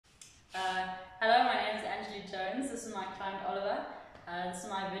friends, this is my client Oliver. This is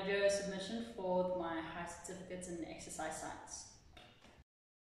my video submission for my high certificates in exercise science.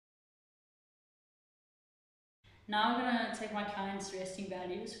 Now I'm going to take my client's resting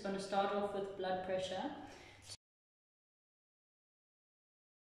values. I'm going to start off with blood pressure.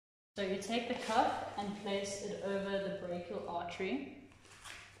 So you take the cuff and place it over the brachial artery,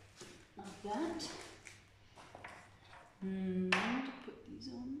 like that. And put these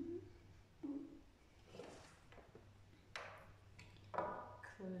on.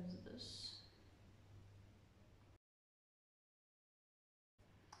 Close this.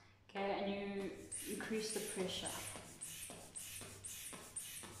 Okay, and you increase the pressure.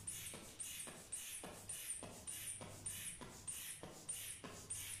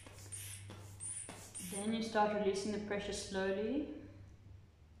 Then you start releasing the pressure slowly.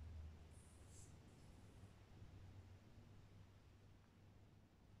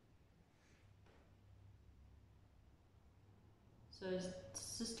 So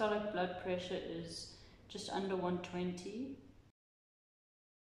systolic blood pressure is just under 120.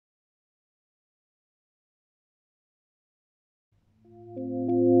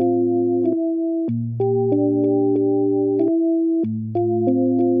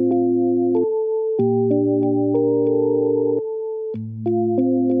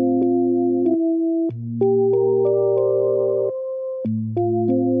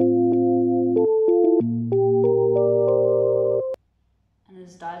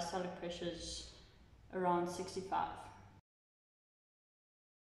 Diastolic pressure is around 65.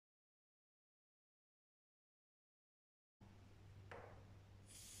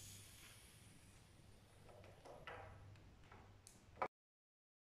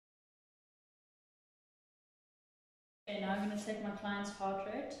 Okay, now I'm going to take my client's heart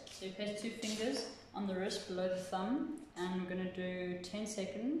rate. So you place 2 fingers on the wrist below the thumb, and we're going to do 10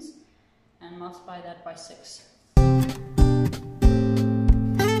 seconds and multiply that by 6.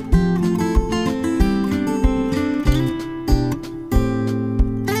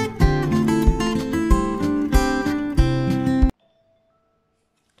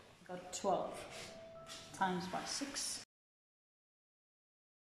 Got 12 times by 6.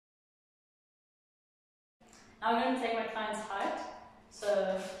 Now I'm going to take my client's height.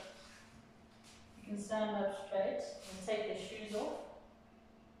 So you can stand up straight and take their shoes off.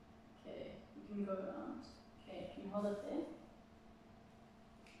 Okay, you can go around. Okay, can you hold it there?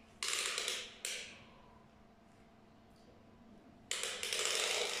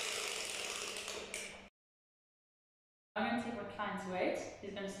 I'm going to take my client's weight.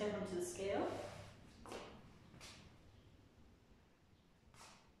 He's going to step onto the scale.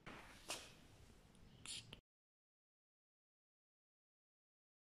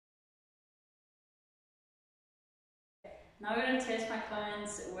 Now we're going to test my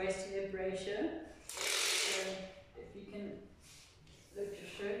client's waist to hip ratio. So if you can lift your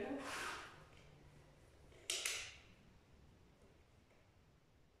shirt up.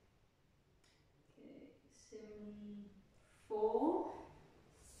 Okay,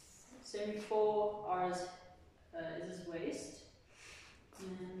 74 is his waist.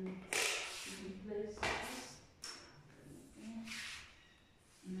 And you can place this.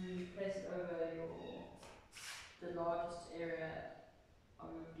 And then you place it over the largest area of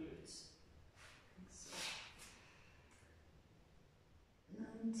your glutes. So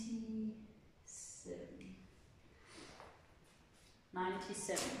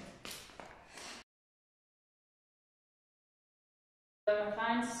 97. So my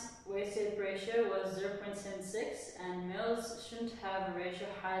client's waist to hip ratio was 0.76, and males shouldn't have a ratio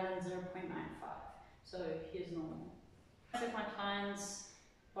higher than 0.95. So he is normal. With my client's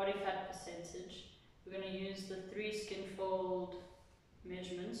body fat percentage, we're going to use the 3 skin fold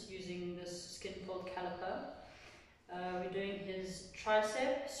measurements using this skin fold caliper. We're doing his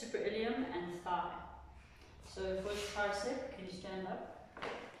tricep, superilium, and thigh. So for his tricep, can you stand up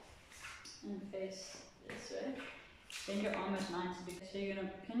and face this way? Bend your arm at 90 degrees. So you're going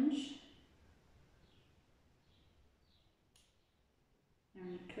to pinch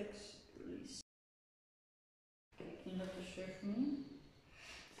and it clicks, release. Okay, can you lift the shirt for me?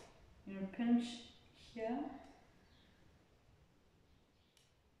 You're going to pinch here.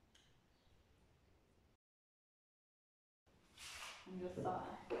 And your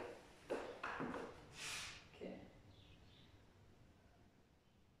thigh. Okay.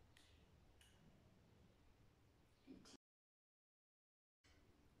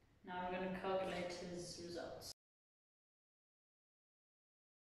 Now we're going to calculate his results.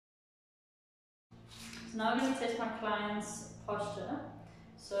 So now we're going to test my client's posture.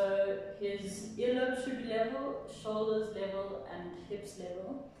 So his earlobes should be level, shoulders level, and hips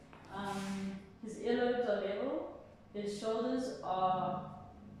level. His earlobes are level, his shoulders are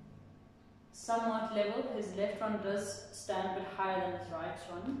somewhat level, his left one does stand a bit higher than his right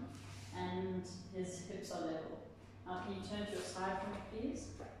one, and his hips are level. Now can you turn to your side for me please?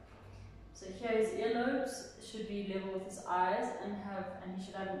 So here his earlobes should be level with his eyes and he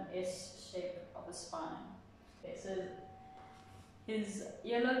should have an S shape of a spine. Okay, so his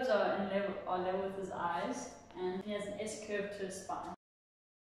earlobes are level with his eyes and he has an S curve to his spine.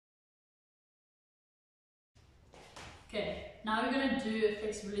 Okay, now we're going to do a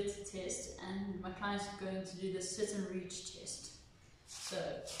flexibility test and my client is going to do the sit and reach test. So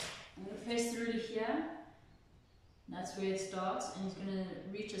I'm going to place the ruler here. That's where it starts, and he's going to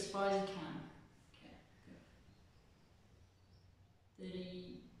reach as far as he can. Okay, go.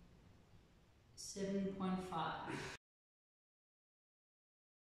 37.5.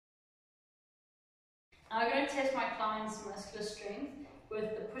 Now I'm going to test my client's muscular strength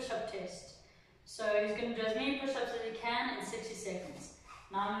with the push-up test. So he's going to do as many push-ups as he can in 60 seconds.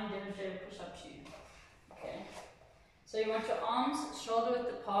 Now I'm going to demonstrate a push-up to you. Okay. So you want your arms shoulder width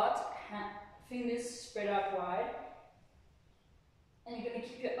apart, fingers spread out wide. And you're going to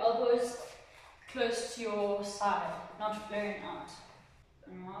keep your elbows close to your side, not flaring out.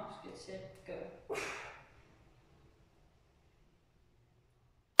 And marks, get set, go.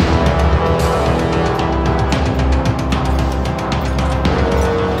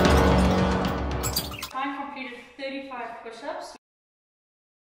 Client completed 35 push-ups.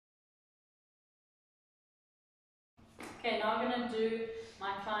 Okay, now I'm going to do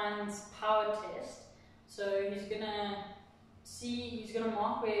my client's power test. So he's going to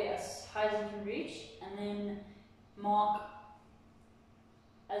mark where as high as he can reach, and then mark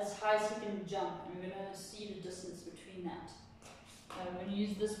as high as he can jump, and we're going to see the distance between that. I'm going to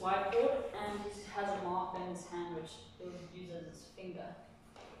use this whiteboard, and he has a marker in his hand which he'll use as his finger.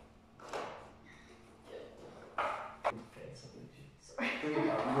 Sorry.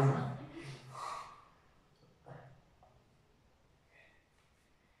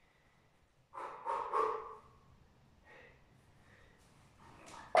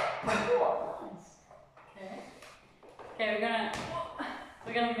 Okay,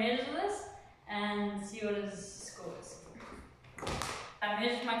 we're gonna measure this and see what his score is. I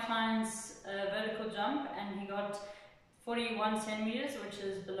measured my client's vertical jump and he got 41 centimeters, which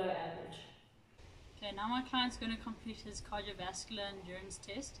is below average. Okay, now my client's going to complete his cardiovascular endurance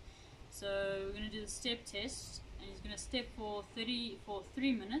test. So we're going to do the step test, and he's going to step for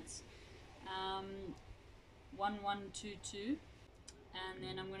 3 minutes, 1, 1, 2, 2, and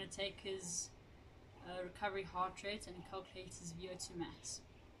then I'm going to take his recovery heart rate and calculate his VO2 max.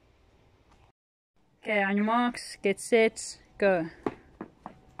 Okay, on your marks, get set, go.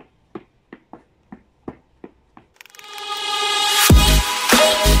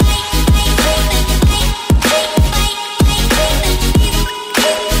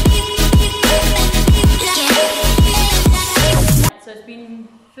 So it's been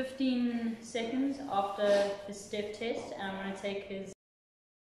 15 seconds after his step test, and I'm going to take his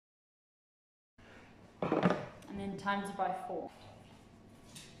and then times it by 4.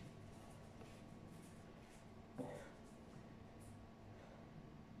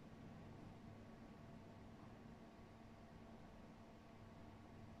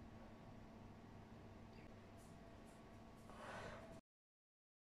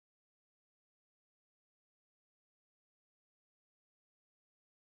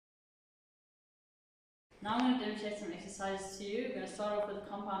 Now I'm going to demonstrate some exercises to you. We're going to start off with a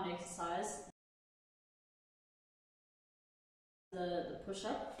compound exercise, the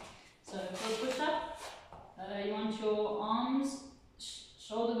push-up. So for the push-up, you want your arms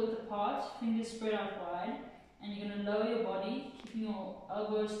shoulder width apart, fingers spread out wide, and you're going to lower your body, keeping your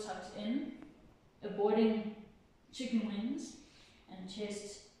elbows tucked in, avoiding chicken wings, and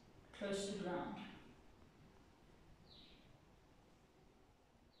chest close to the ground.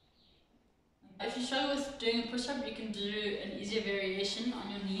 If you struggle with doing a push-up, you can do an easier variation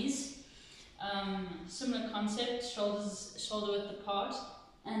on your knees. Similar concept, shoulder width apart,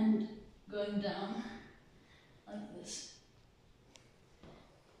 and going down like this.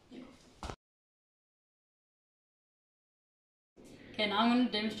 Yep. Okay, now I'm going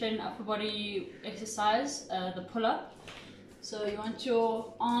to demonstrate an upper body exercise, the pull-up. So you want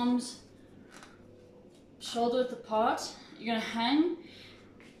your arms shoulder width apart. You're going to hang,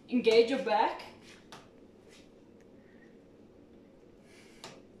 engage your back,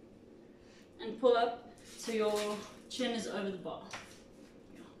 and pull up so your chin is over the bar.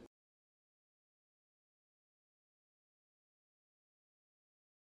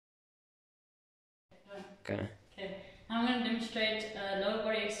 Okay. Now I'm going to demonstrate a lower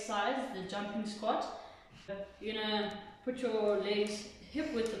body exercise. 5, the jumping squat. You're gonna put your legs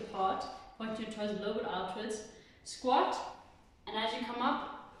hip width apart, point your toes a little bit outwards, squat, and as you come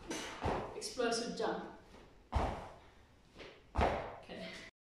up, explosive jump. Okay.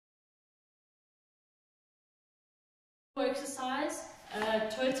 For exercise,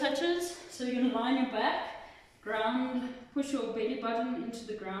 toe touches, so you're gonna lie on your back, ground, push your belly button into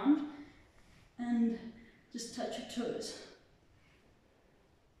the ground, and just touch your toes.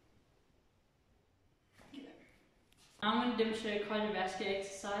 I'm going to demonstrate a cardiovascular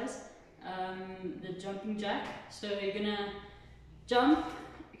exercise, the jumping jack. So you're going to jump,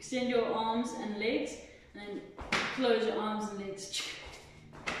 extend your arms and legs, and then close your arms and legs.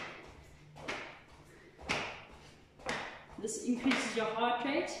 This increases your heart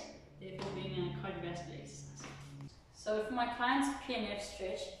rate, therefore being a cardiovascular exercise. So for my client's PNF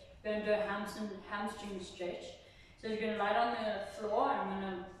stretch, we're going to do a hamstring stretch. So he's going to lie on the floor, and I'm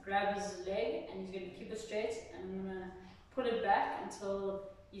going to grab his leg, and he's going to keep it straight, and I'm going to pull it back until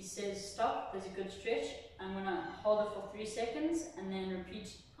he says stop, there's a good stretch. I'm going to hold it for 3 seconds, and then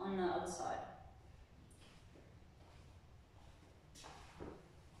repeat on the other side.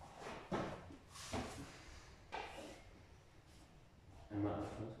 No,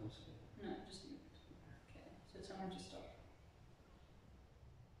 just move it. Okay, so tell him to stop.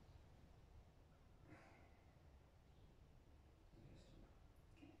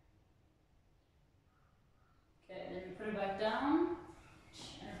 Okay, then you put it back down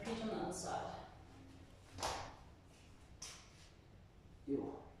and repeat on the other side.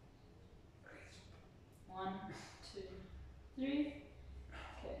 Ew. 1, 2, 3.